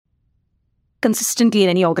consistently in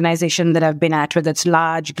any organization that I've been at, whether it's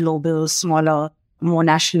large, global, smaller, more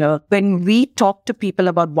national, when we talk to people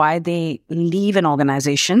about why they leave an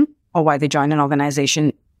organization or why they join an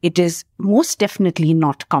organization, it is most definitely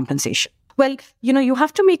not compensation. Well, you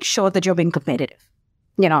have to make sure that you're being competitive.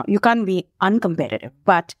 You can't be uncompetitive,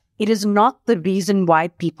 but it is not the reason why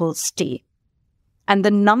people stay. And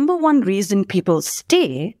the number one reason people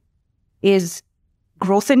stay is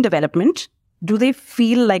growth and development. Do they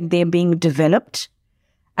feel like they're being developed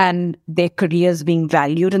and their careers being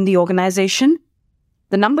valued in the organization?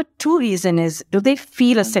 The number two reason is, do they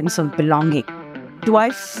feel a sense of belonging? Do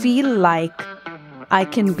I feel like I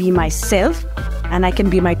can be myself and I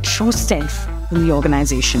can be my true self in the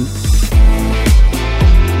organization?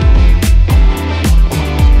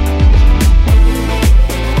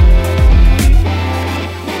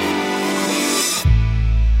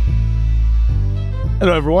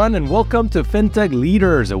 Hello, everyone, and welcome to FinTech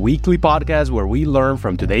Leaders, a weekly podcast where we learn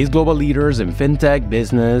from today's global leaders in FinTech,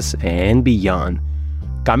 business, and beyond.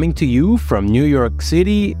 Coming to you from New York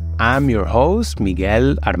City, I'm your host,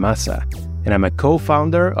 Miguel Armaza, and I'm a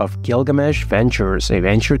co-founder of Gilgamesh Ventures, a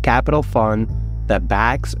venture capital fund that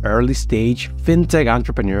backs early-stage FinTech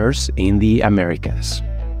entrepreneurs in the Americas.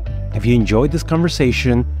 If you enjoyed this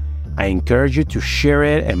conversation, I encourage you to share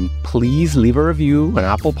it and please leave a review on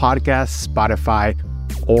Apple Podcasts, Spotify,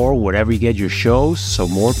 or wherever you get your shows so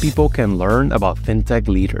more people can learn about FinTech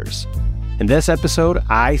leaders. In this episode,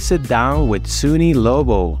 I sit down with Suni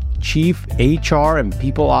Lobo, Chief HR and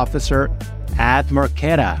People Officer at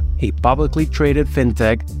Marqeta, a publicly traded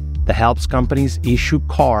FinTech that helps companies issue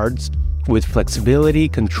cards with flexibility,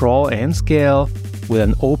 control, and scale with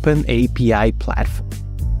an open API platform.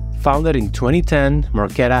 Founded in 2010,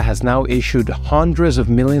 Marqeta has now issued hundreds of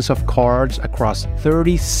millions of cards across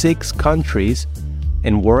 36 countries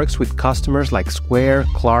and works with customers like Square,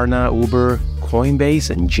 Klarna, Uber, Coinbase,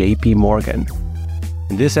 and JP Morgan.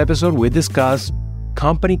 In this episode, we discuss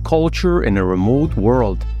company culture in a remote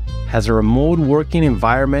world. Has a remote working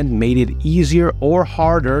environment made it easier or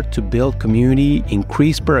harder to build community,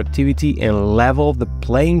 increase productivity, and level the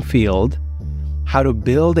playing field? How to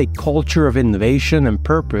build a culture of innovation and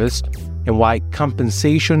purpose, and why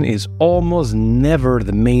compensation is almost never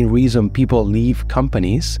the main reason people leave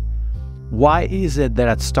companies. Why is it that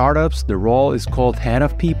at startups the role is called head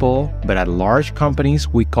of people, but at large companies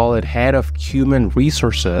we call it head of human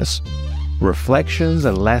resources? Reflections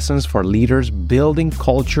and lessons for leaders building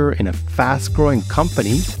culture in a fast-growing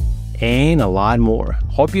company, and a lot more.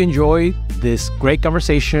 Hope you enjoy this great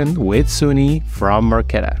conversation with Suni from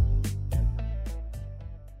Marqeta.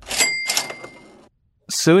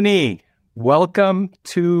 Suni, welcome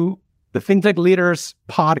to the FinTech Leaders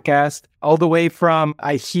podcast, all the way from,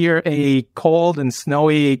 I hear, a cold and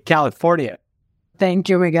snowy California. Thank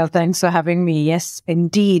you, Miguel. Thanks for having me. Yes,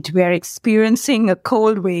 indeed. We are experiencing a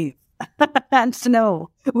cold wave and snow,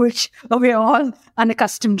 which we're all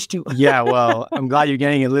unaccustomed to. Yeah, well, I'm glad you're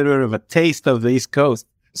getting a little bit of a taste of the East Coast.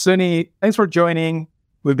 Suni, thanks for joining.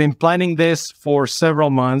 We've been planning this for several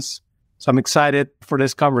months, so I'm excited for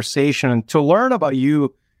this conversation. And to learn about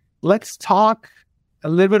you, let's talk a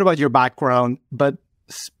little bit about your background, but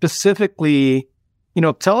specifically,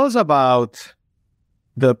 tell us about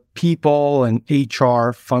the people and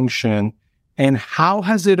HR function and how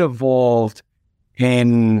has it evolved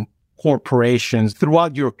in corporations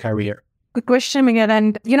throughout your career? Good question, Miguel.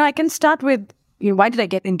 And, I can start with, why did I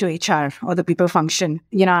get into HR or the people function?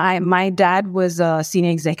 My dad was a senior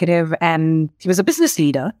executive and he was a business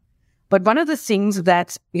leader. But one of the things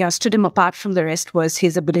that stood him apart from the rest was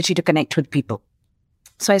his ability to connect with people.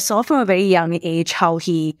 So I saw from a very young age how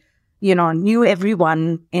he, knew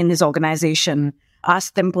everyone in his organization,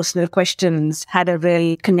 asked them personal questions, had a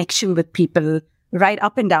real connection with people right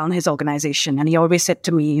up and down his organization. And he always said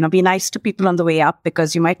to me, be nice to people on the way up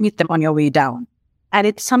because you might meet them on your way down. And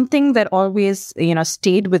it's something that always,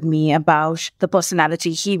 stayed with me about the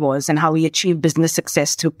personality he was and how he achieved business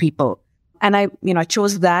success through people. And I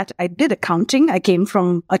chose that. I did accounting. I came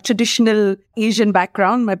from a traditional Asian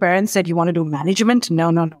background. My parents said, you want to do management? No.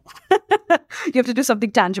 You have to do something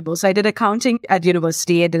tangible. So I did accounting at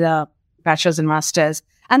university. I did a bachelor's and master's,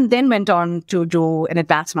 and then went on to do an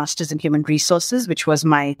advanced master's in human resources, which was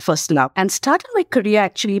my first love. And started my career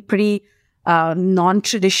actually pretty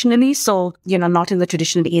non-traditionally. So, not in the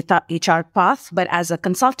traditional HR path, but as a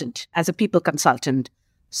consultant, as a people consultant.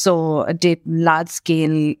 So I did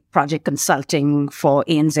large-scale project consulting for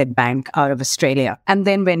ANZ Bank out of Australia, and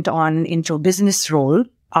then went on into a business role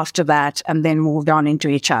after that, and then moved on into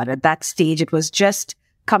HR. At that stage, it was just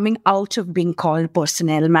coming out of being called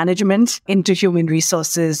personnel management into human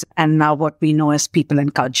resources and now what we know as people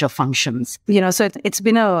and culture functions. So it's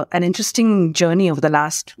been an interesting journey over the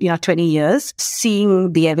last, 20 years,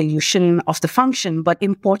 seeing the evolution of the function, but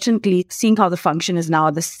importantly, seeing how the function is now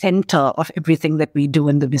at the center of everything that we do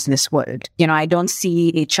in the business world. I don't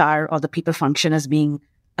see HR or the people function as being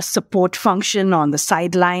a support function on the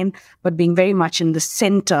sideline, but being very much in the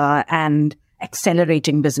center and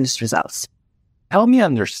accelerating business results. Help me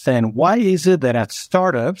understand, why is it that at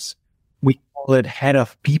startups, we call it head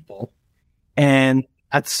of people, and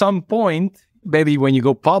at some point, maybe when you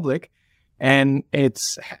go public, and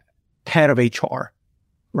it's head of HR,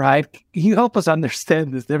 right? Can you help us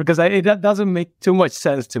understand this there? Because that doesn't make too much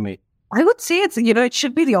sense to me. I would say it's, it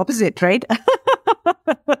should be the opposite, right?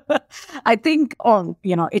 I think,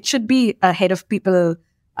 it should be a head of people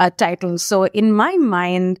title. So in my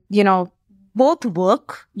mind, both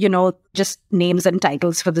work, just names and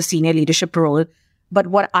titles for the senior leadership role. But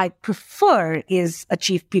what I prefer is a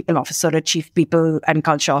chief people officer, a chief people and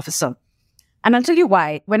culture officer. And I'll tell you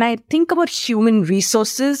why. When I think about human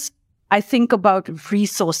resources, I think about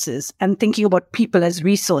resources and thinking about people as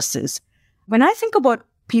resources. When I think about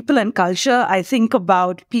people and culture, I think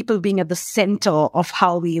about people being at the center of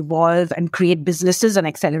how we evolve and create businesses and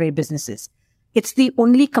accelerate businesses. It's the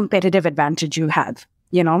only competitive advantage you have,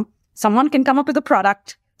 Someone can come up with a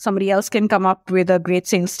product. Somebody else can come up with a great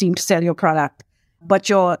sales team to sell your product. But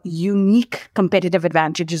your unique competitive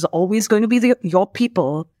advantage is always going to be your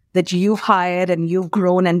people that you've hired and you've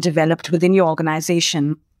grown and developed within your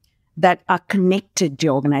organization that are connected to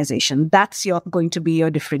your organization. That's going to be your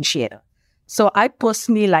differentiator. So I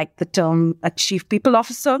personally like the term a chief people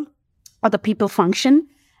officer or the people function.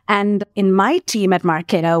 And in my team at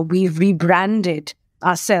Marqeta, we've rebranded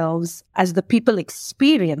ourselves as the people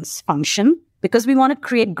experience function because we want to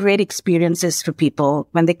create great experiences for people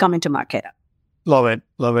when they come into Marqeta. Love it.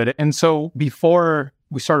 Love it. And so before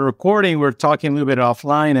we started recording, we were talking a little bit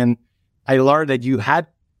offline, and I learned that you had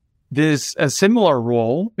a similar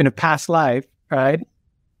role in a past life, right?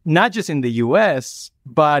 Not just in the US,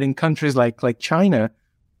 but in countries like China.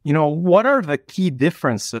 What are the key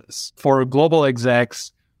differences for global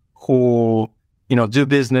execs who do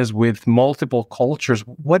business with multiple cultures?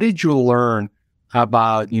 What did you learn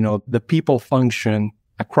about, the people function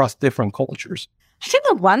across different cultures? I think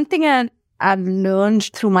the one thing I've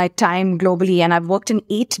learned through my time globally, and I've worked in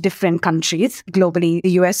 8 different countries globally.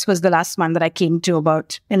 The US was the last one that I came to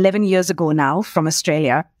about 11 years ago now from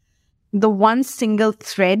Australia. The one single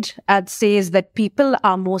thread I'd say is that people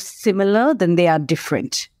are more similar than they are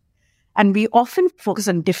different. And we often focus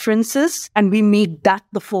on differences and we make that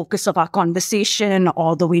the focus of our conversation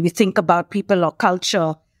or the way we think about people or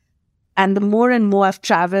culture. And the more and more I've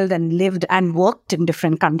traveled and lived and worked in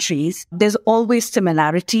different countries, there's always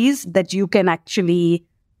similarities that you can actually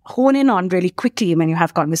hone in on really quickly when you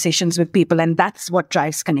have conversations with people. And that's what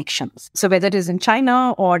drives connections. So whether it is in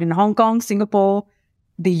China or in Hong Kong, Singapore,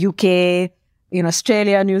 the UK,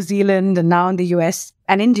 Australia, New Zealand, and now in the US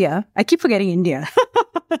and India. I keep forgetting India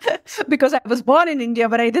because I was born in India,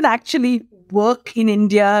 but I didn't actually work in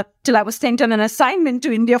India till I was sent on an assignment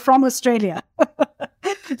to India from Australia.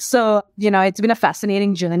 So, it's been a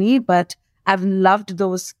fascinating journey, but I've loved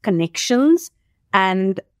those connections.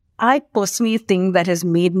 And I personally think that has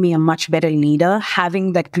made me a much better leader,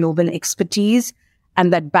 having that global expertise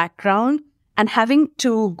and that background and having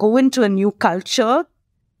to go into a new culture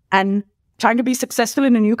and trying to be successful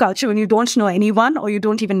in a new culture when you don't know anyone or you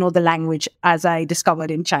don't even know the language, as I discovered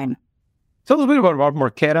in China. Tell us a bit about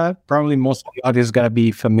Marqeta. Probably most of the audience is going to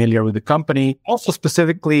be familiar with the company. Also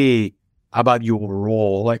specifically about your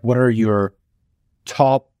role, like what are your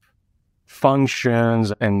top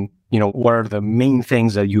functions and, what are the main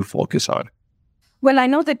things that you focus on? Well, I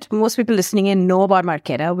know that most people listening in know about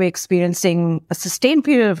Marqeta. We're experiencing a sustained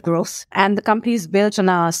period of growth, and the company is built on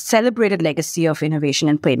a celebrated legacy of innovation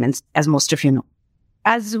and payments, as most of you know.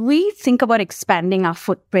 As we think about expanding our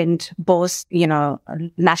footprint, both,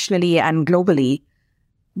 nationally and globally,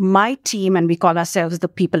 my team, and we call ourselves the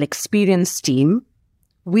People Experience team,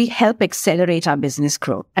 we help accelerate our business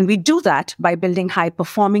growth. And we do that by building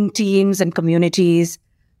high-performing teams and communities.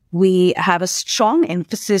 We have a strong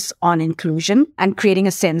emphasis on inclusion and creating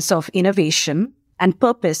a sense of innovation and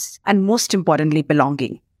purpose, and most importantly,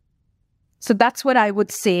 belonging. So that's what I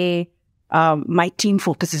would say my team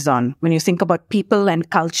focuses on. When you think about people and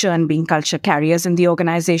culture and being culture carriers in the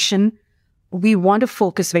organization, we want to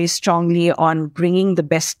focus very strongly on bringing the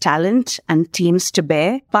best talent and teams to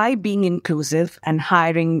bear by being inclusive and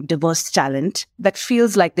hiring diverse talent that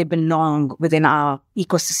feels like they belong within our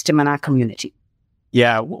ecosystem and our community.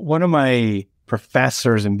 Yeah, one of my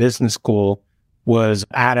professors in business school was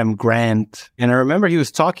Adam Grant. And I remember he was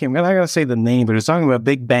talking, I'm not going to say the name, but he was talking about a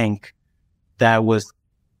big bank that was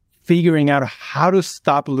figuring out how to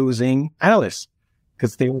stop losing analysts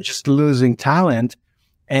because they were just losing talent.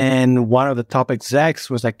 And one of the top execs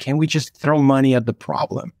was like, can we just throw money at the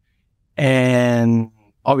problem? And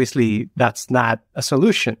obviously that's not a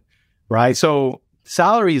solution, right? So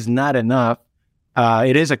salary is not enough.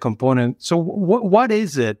 It is a component. So what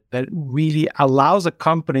is it that really allows a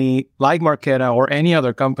company like Marqeta or any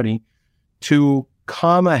other company to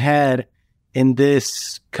come ahead in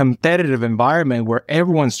this competitive environment where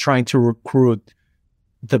everyone's trying to recruit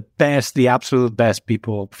the absolute best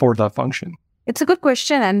people for that function? It's a good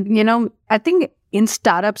question. And, I think in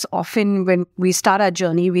startups, often when we start our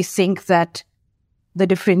journey, we think that the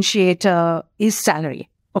differentiator is salary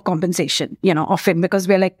or compensation, often because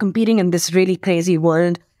we're like competing in this really crazy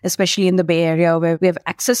world, especially in the Bay Area where we have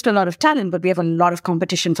access to a lot of talent, but we have a lot of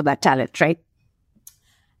competition for that talent, right?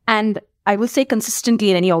 And I will say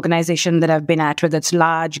consistently in any organization that I've been at, whether it's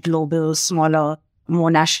large, global, smaller, more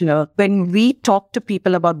national, when we talk to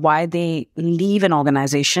people about why they leave an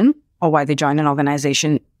organization or why they join an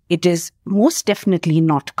organization, it is most definitely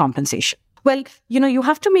not compensation. Well, you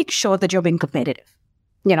have to make sure that you're being competitive.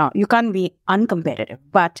 You can't be uncompetitive,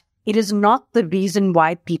 but it is not the reason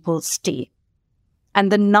why people stay.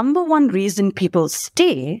 And the number one reason people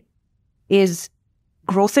stay is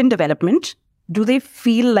growth and development. Do they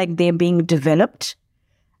feel like they're being developed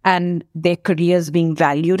and their careers being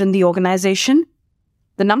valued in the organization?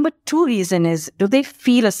 The number two reason is, do they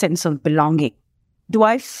feel a sense of belonging? Do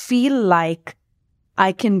I feel like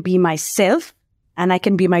I can be myself and I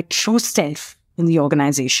can be my true self in the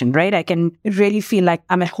organization, right? I can really feel like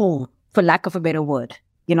I'm at home, for lack of a better word,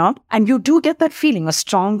 And you do get that feeling, a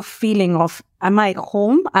strong feeling of, am I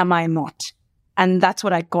home? Am I not? And that's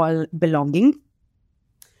what I call belonging.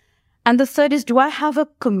 And the third is, do I have a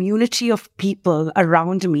community of people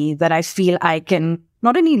around me that I feel I can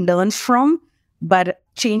not only learn from, but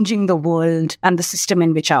changing the world and the system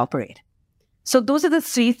in which I operate? So those are the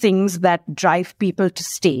three things that drive people to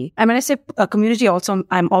stay. And when I say a community also,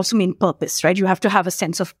 I'm also mean purpose, right? You have to have a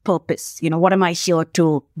sense of purpose. What am I here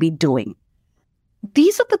to be doing?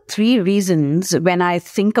 These are the three reasons when I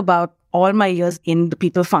think about all my years in the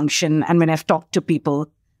people function and when I've talked to people,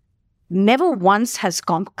 never once has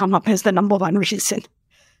come up as the number one reason.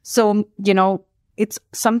 So, it's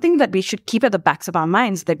something that we should keep at the backs of our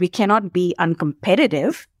minds, that we cannot be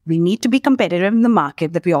uncompetitive. We need to be competitive in the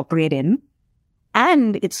market that we operate in.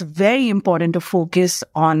 And it's very important to focus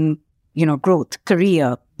on, growth,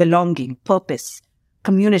 career, belonging, purpose,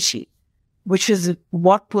 community, which is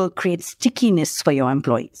what will create stickiness for your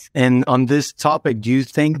employees. And on this topic, do you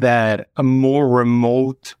think that a more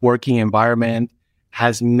remote working environment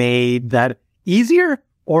has made that easier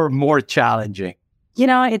or more challenging?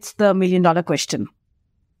 It's the $1 million question.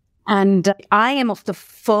 And I am of the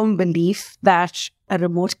firm belief that a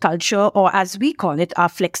remote culture, or as we call it, our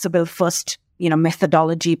flexible first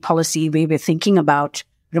methodology, policy, way we're thinking about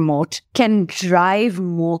remote, can drive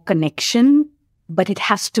more connection, but it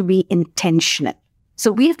has to be intentional.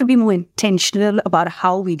 So we have to be more intentional about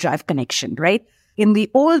how we drive connection, right? In the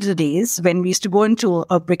old days, when we used to go into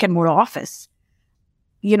a brick and mortar office,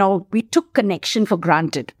 we took connection for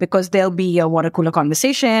granted because there'll be a water cooler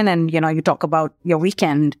conversation and, you talk about your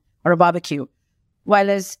weekend or a barbecue.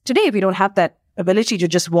 While as today, we don't have that ability to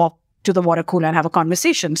just walk to the water cooler and have a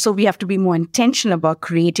conversation. So we have to be more intentional about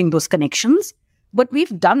creating those connections. But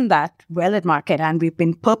we've done that well at Marqeta and we've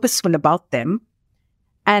been purposeful about them.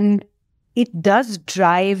 And it does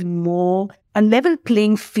drive more a level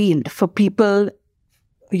playing field for people,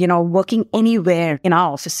 working anywhere in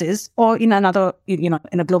our offices or in another, in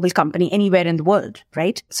a global company, anywhere in the world,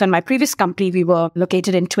 right? So in my previous company, we were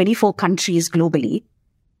located in 24 countries globally.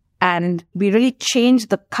 And we really changed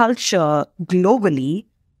the culture globally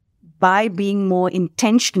by being more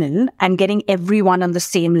intentional and getting everyone on the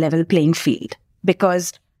same level playing field.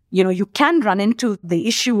 Because, you can run into the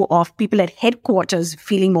issue of people at headquarters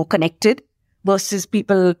feeling more connected versus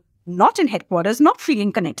people not in headquarters not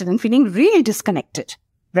feeling connected and feeling really disconnected,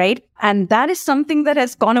 right? And that is something that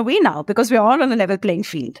has gone away now because we're all on a level playing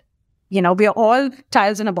field. We are all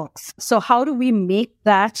tiles in a box. So how do we make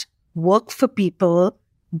that work for people?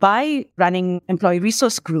 By running employee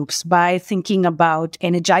resource groups, by thinking about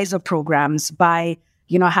energizer programs, by,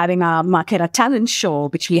 having our Marqeta talent show,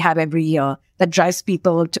 which we have every year that drives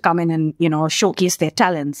people to come in and, showcase their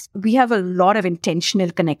talents. We have a lot of intentional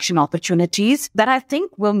connection opportunities that I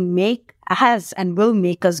think will make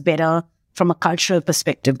us better from a cultural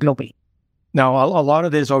perspective globally. Now, a lot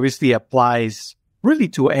of this obviously applies really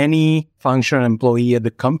to any functional employee at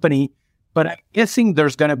the company. But I'm guessing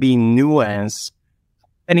there's going to be nuance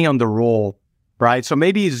depending on the role, right? So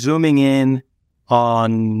maybe zooming in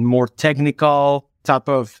on more technical type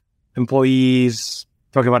of employees,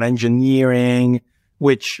 talking about engineering,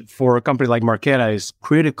 which for a company like Marqeta is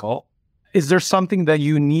critical. Is there something that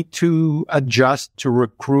you need to adjust to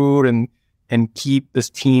recruit and keep these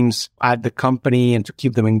teams at the company and to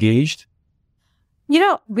keep them engaged?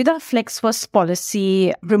 With our Flex First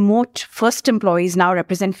policy, remote first employees now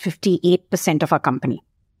represent 58% of our company,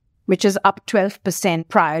 which is up 12%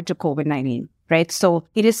 prior to COVID-19, right? So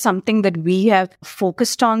it is something that we have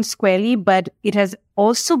focused on squarely, but it has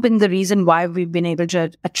also been the reason why we've been able to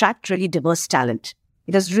attract really diverse talent.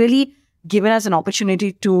 It has really given us an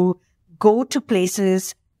opportunity to go to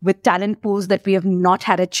places with talent pools that we have not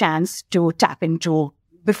had a chance to tap into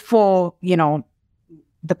before,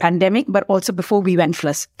 the pandemic, but also before we went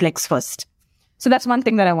Flex First. So that's one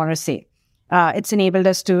thing that I want to say. It's enabled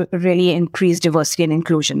us to really increase diversity and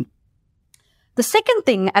inclusion. The second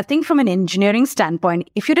thing, I think from an engineering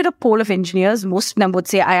standpoint, if you did a poll of engineers, most of them would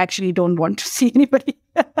say, I actually don't want to see anybody.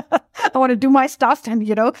 I want to do my stuff and,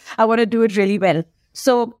 I want to do it really well.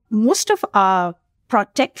 So most of our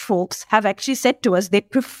Protect folks have actually said to us they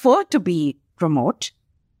prefer to be remote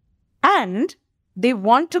and they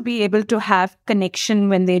want to be able to have connection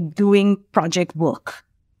when they're doing project work.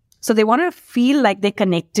 So they want to feel like they're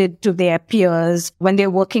connected to their peers when they're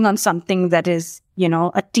working on something that is,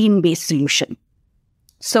 a team-based solution.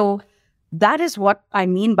 So that is what I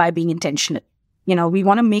mean by being intentional. We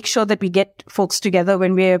want to make sure that we get folks together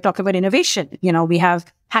when we're talking about innovation. We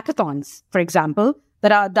have hackathons, for example,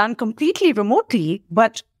 that are done completely remotely,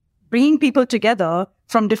 but bringing people together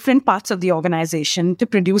from different parts of the organization to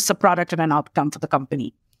produce a product and an outcome for the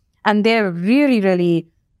company. And they're really, really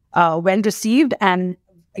well received. And,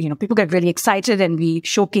 people get really excited and we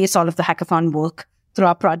showcase all of the hackathon work through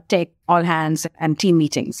our Protect all hands and team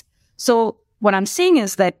meetings. So what I'm saying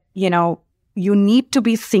is that, you need to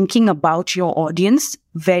be thinking about your audience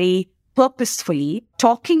very purposefully,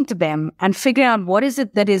 talking to them and figuring out what is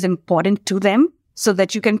it that is important to them so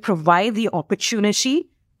that you can provide the opportunity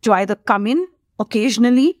to either come in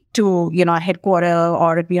occasionally to, a headquarter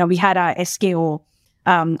or, we had our SKO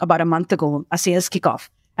about a month ago, a sales kickoff.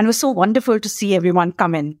 And it was so wonderful to see everyone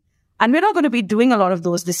come in. And we're not going to be doing a lot of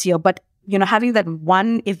those this year, but, having that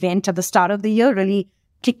one event at the start of the year really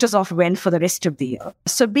kicked us off well for the rest of the year.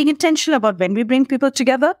 So being intentional about when we bring people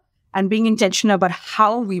together and being intentional about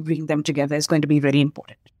how we bring them together is going to be very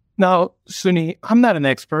important. Now, Suni, I'm not an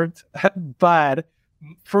expert, but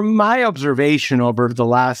from my observation over the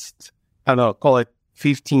last, call it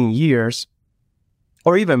 15 years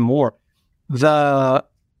or even more, the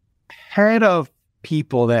head of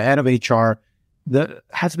people, the head of HR,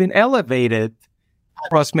 has been elevated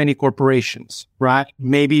across many corporations, right?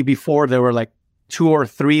 Maybe before there were like 2 or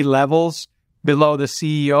 3 levels below the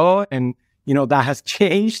CEO and, that has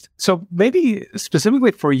changed. So maybe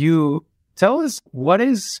specifically for you, tell us what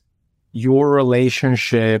is your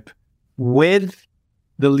relationship with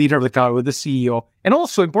the leader of the company, with the CEO, and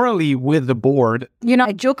also importantly with the board.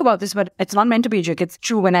 I joke about this, but it's not meant to be a joke. It's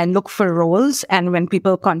true when I look for roles and when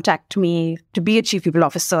people contact me to be a chief people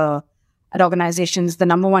officer at organizations, the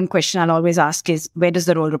number one question I'll always ask is, where does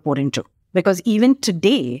the role report into? Because even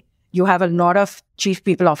today, you have a lot of chief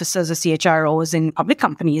people officers or CHROs in public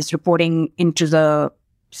companies reporting into the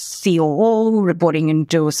COO, reporting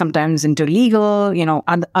sometimes into legal,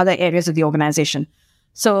 other areas of the organization.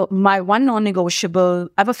 So my one non-negotiable,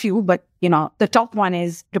 I have a few, but, the top one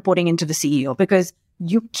is reporting into the CEO because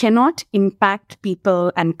you cannot impact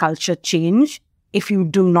people and culture change if you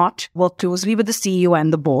do not work closely with the CEO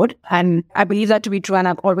and the board. And I believe that to be true. And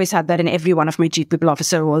I've always had that in every one of my chief people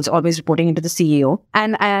officer roles, always reporting into the CEO.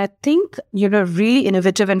 And I think, really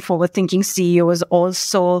innovative and forward-thinking CEOs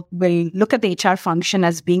also will look at the HR function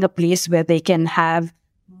as being a place where they can have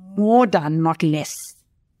more done, not less.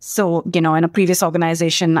 So, in a previous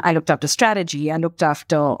organization, I looked after strategy, I looked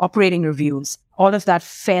after operating reviews. All of that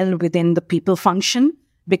fell within the people function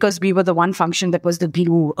because we were the one function that was the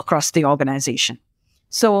glue across the organization.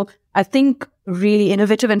 So I think really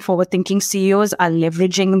innovative and forward-thinking CEOs are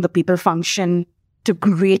leveraging the people function to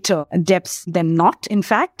greater depths than not, in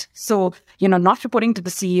fact. So, not reporting to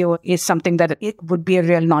the CEO is something that it would be a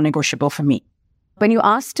real non-negotiable for me. When you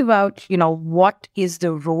asked about, what is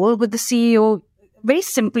the role with the CEO, very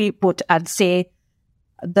simply put, I'd say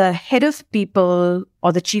the head of people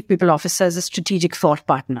or the chief people officer is a strategic thought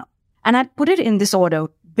partner. And I'd put it in this order: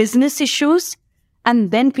 business issues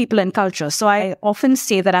and then people and culture. So I often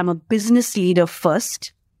say that I'm a business leader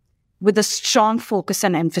first with a strong focus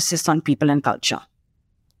and emphasis on people and culture.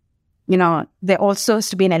 there also has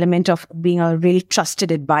to be an element of being a really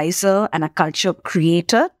trusted advisor and a culture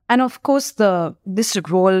creator. And of course, this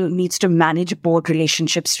role needs to manage board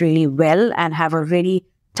relationships really well and have a really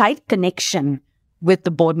tight connection with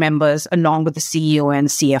the board members along with the CEO and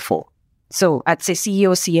CFO. So I'd say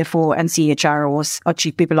CEO, CFO, and CHRO or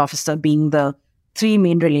Chief People Officer being the three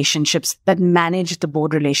main relationships that manage the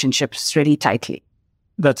board relationships really tightly.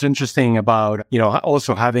 That's interesting about,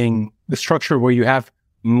 also having the structure where you have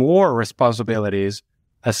more responsibilities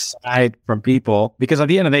aside from people, because at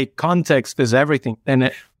the end of the day, context is everything.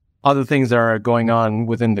 And other things that are going on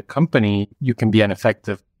within the company, you can be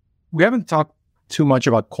ineffective. We haven't talked too much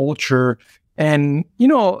about culture. And,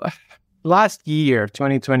 last year,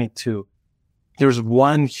 2022, there's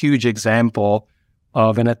one huge example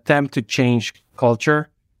of an attempt to change culture.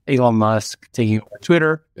 Elon Musk taking over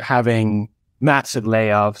Twitter, having massive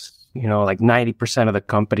layoffs, like 90% of the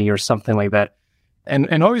company or something like that.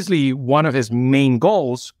 And obviously, one of his main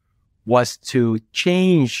goals was to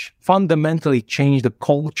fundamentally change the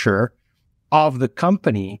culture of the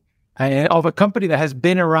company, and of a company that has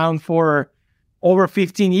been around for over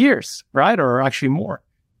 15 years, right? Or actually more.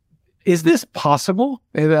 Is this possible?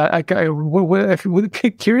 I'm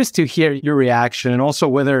curious to hear your reaction, and also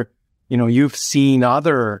whether, you've seen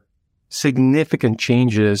other significant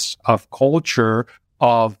changes of culture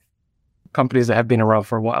of companies that have been around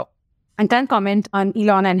for a while. I can't comment on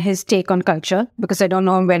Elon and his take on culture because I don't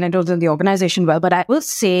know him when I don't know the organization well, but I will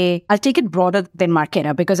say I'll take it broader than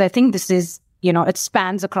Marqeta because I think this is, it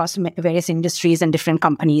spans across various industries and different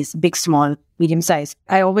companies, big, small, medium size.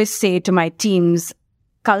 I always say to my teams,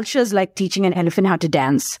 culture is like teaching an elephant how to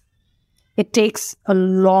dance. It takes a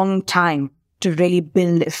long time to really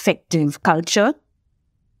build effective culture,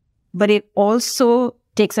 but it also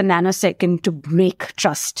takes a nanosecond to break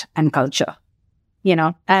trust and culture.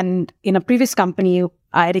 And in a previous company,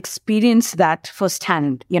 I had experienced that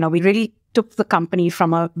firsthand. We really took the company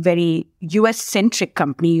from a very US-centric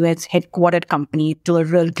company, US headquartered company, to a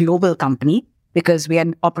real global company because we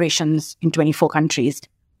had operations in 24 countries.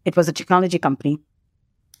 It was a technology company.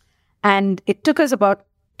 And it took us about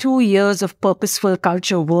 2 years of purposeful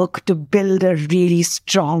culture work to build a really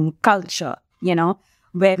strong culture,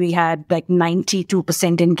 where we had like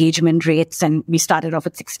 92% engagement rates and we started off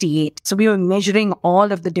at 68. So we were measuring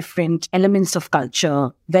all of the different elements of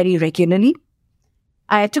culture very regularly.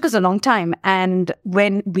 It took us a long time. And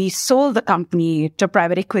when we sold the company to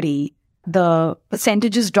private equity, the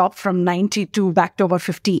percentages dropped from 92 back to about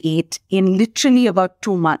 58 in literally about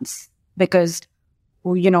 2 months because,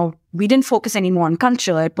 we didn't focus anymore on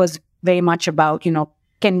culture. It was very much about,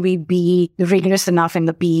 can we be rigorous enough in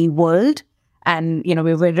the PE world? And,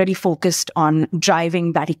 we were really focused on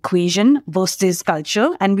driving that equation versus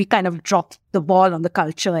culture. And we kind of dropped the ball on the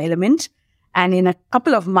culture element. And in a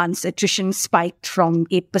couple of months, attrition spiked from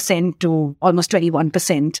 8% to almost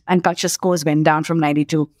 21%. And culture scores went down from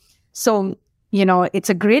 92. So, it's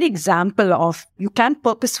a great example of you can't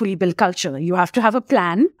purposefully build culture. You have to have a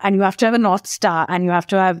plan and you have to have a North Star and you have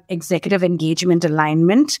to have executive engagement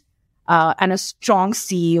alignment and a strong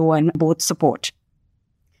CEO and board support.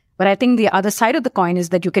 But I think the other side of the coin is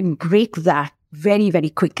that you can break that very, very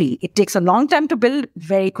quickly. It takes a long time to build,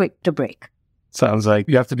 very quick to break. Sounds like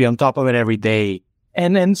you have to be on top of it every day.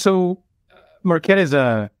 And so Marqeta is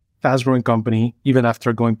a fast-growing company, even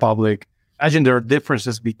after going public. I imagine there are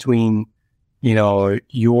differences between,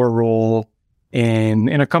 your role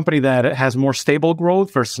in a company that has more stable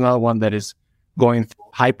growth versus another one that is going through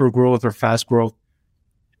hyper growth or fast growth.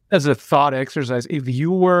 As a thought exercise, if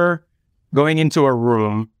you were going into a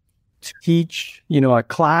room to teach, a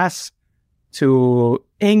class to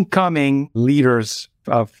incoming leaders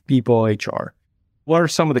of people HR, what are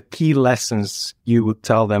some of the key lessons you would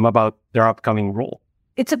tell them about their upcoming role?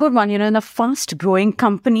 It's a good one. In a fast-growing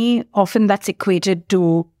company, often that's equated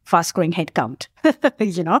to fast-growing headcount,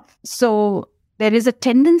 So there is a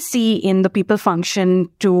tendency in the people function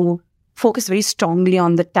to focus very strongly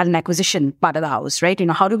on the talent acquisition part of the house, right?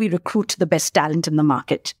 How do we recruit the best talent in the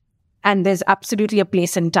market? And there's absolutely a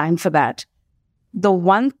place and time for that. The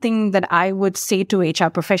one thing that I would say to HR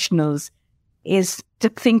professionals is to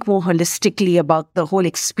think more holistically about the whole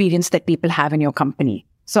experience that people have in your company.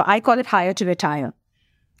 So I call it hire to retire,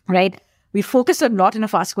 right? We focus a lot in a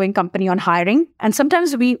fast-growing company on hiring. And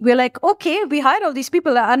sometimes we're like, okay, we hired all these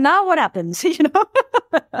people. And now what happens?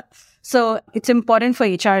 So it's important for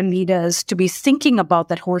HR leaders to be thinking about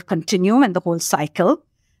that whole continuum and the whole cycle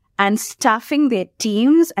and staffing their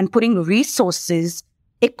teams and putting resources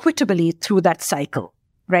equitably through that cycle,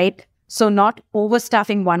 right? So not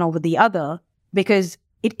overstaffing one over the other, because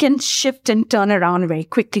it can shift and turn around very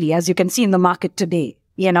quickly, as you can see in the market today.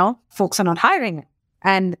 folks are not hiring.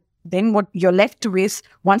 And then what you're left with,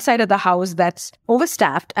 one side of the house that's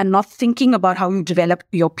overstaffed and not thinking about how you develop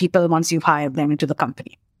your people once you've hired them into the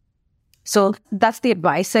company. So that's the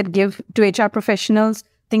advice I'd give to HR professionals.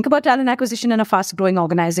 Think about talent acquisition in a fast-growing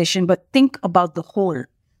organization, but think about the whole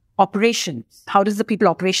operations. How does the people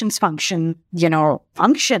operations function well?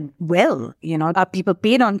 Are people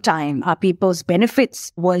paid on time? Are people's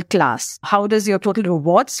benefits world-class? How does your total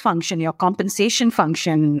rewards function, your compensation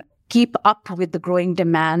function? Keep up with the growing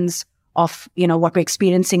demands of, what we're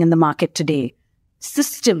experiencing in the market today.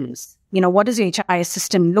 Systems, what does your HRIS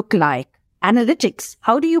system look like? Analytics,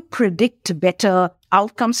 how do you predict better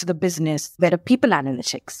outcomes to the business, better people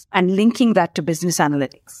analytics, and linking that to business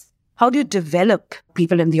analytics? How do you develop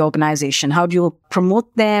people in the organization? How do you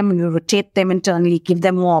promote them, you rotate them internally, give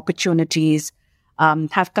them more opportunities?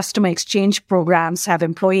 Have customer exchange programs, have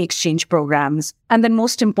employee exchange programs, and then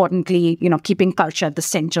most importantly, keeping culture at the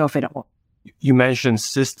center of it all. You mentioned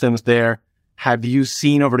systems there. Have you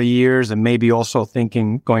seen over the years, and maybe also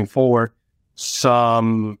thinking going forward,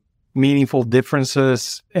 some meaningful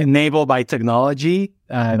differences enabled by technology,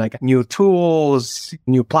 like new tools,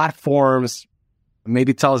 new platforms?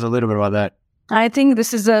 Maybe tell us a little bit about that. I think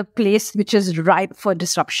this is a place which is ripe for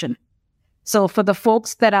disruption. So for the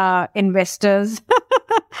folks that are investors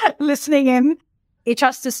listening in,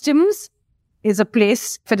 HR systems is a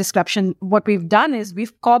place for disruption. What we've done is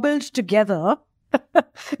we've cobbled together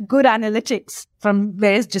good analytics from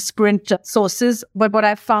various disparate sources. But what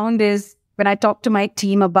I've found is when I talk to my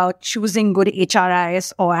team about choosing good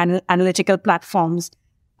HRIS or analytical platforms,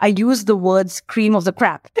 I use the words cream of the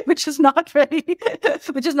crop, which is not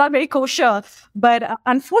very kosher. But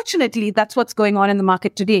unfortunately, that's what's going on in the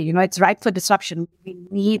market today. It's ripe for disruption. We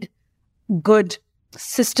need good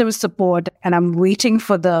system support, and I'm waiting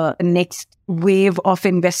for the next wave of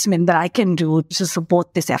investment that I can do to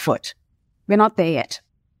support this effort. We're not there yet.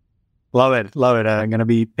 Love it. I'm going to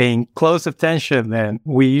be paying close attention. And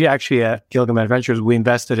we actually at Gilgamesh Ventures, we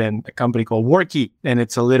invested in a company called Worky. And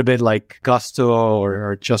it's a little bit like Gusto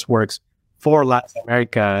or JustWorks for Latin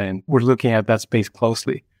America. And we're looking at that space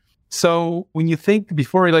closely. So when you think,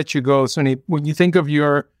 before I let you go, Suni, when you think of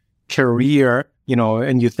your career,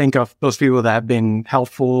 and you think of those people that have been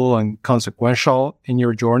helpful and consequential in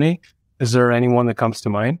your journey, is there anyone that comes to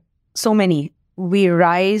mind? So many. We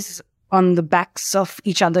rise on the backs of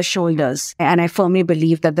each other's shoulders. And I firmly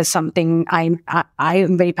believe that there's something I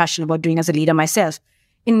am very passionate about doing as a leader myself.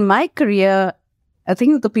 In my career, I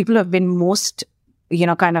think the people who have been most,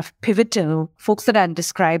 kind of pivotal, folks that I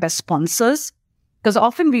describe as sponsors, because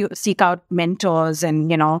often we seek out mentors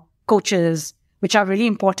and, coaches, which are really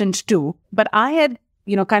important too. But I had,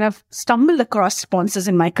 kind of stumbled across sponsors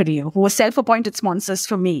in my career who were self-appointed sponsors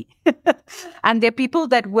for me. And they're people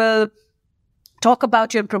that will talk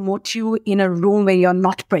about you and promote you in a room where you're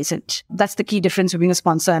not present. That's the key difference between a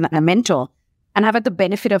sponsor and a mentor. And I've had the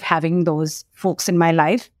benefit of having those folks in my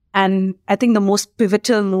life. And I think the most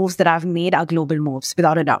pivotal moves that I've made are global moves,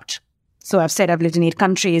 without a doubt. So I've said I've lived in 8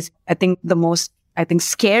 countries. I think the most,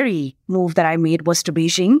 scary move that I made was to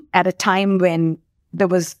Beijing at a time when there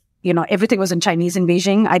was, everything was in Chinese in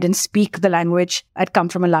Beijing. I didn't speak the language. I'd come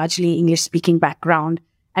from a largely English-speaking background.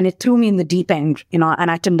 And it threw me in the deep end, and I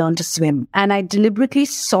had to learn to swim. And I deliberately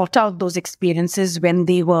sought out those experiences when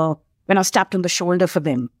I was tapped on the shoulder for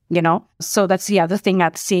them, So that's the other thing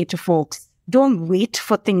I'd say to folks. Don't wait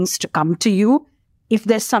for things to come to you. If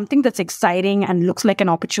there's something that's exciting and looks like an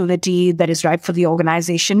opportunity that is right for the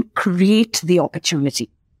organization, create the opportunity.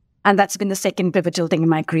 And that's been the second pivotal thing in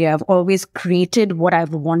my career. I've always created what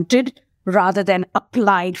I've wanted rather than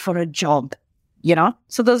applied for a job.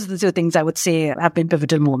 So those are the 2 things I would say have been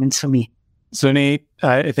pivotal moments for me. Suni,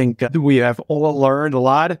 I think we have all learned a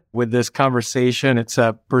lot with this conversation. It's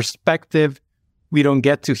a perspective we don't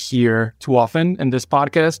get to hear too often in this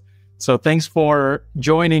podcast. So thanks for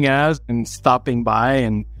joining us and stopping by.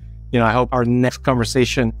 And, I hope our next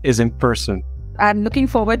conversation is in person. I'm looking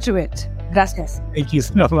forward to it. Gracias. Thank you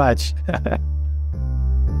so much.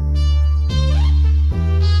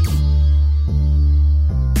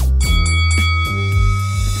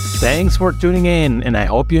 Thanks for tuning in, and I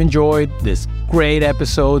hope you enjoyed this great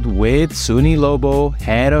episode with Suni Lobo,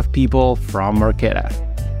 Head of People from Marqeta.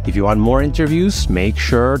 If you want more interviews, make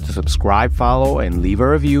sure to subscribe, follow, and leave a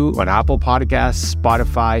review on Apple Podcasts,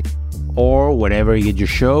 Spotify, or wherever you get your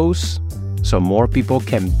shows, so more people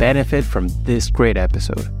can benefit from this great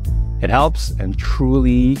episode. It helps and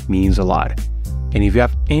truly means a lot. And if you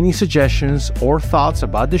have any suggestions or thoughts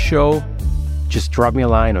about the show, just drop me a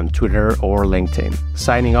line on Twitter or LinkedIn.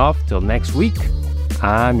 Signing off till next week,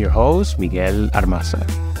 I'm your host, Miguel Armaza.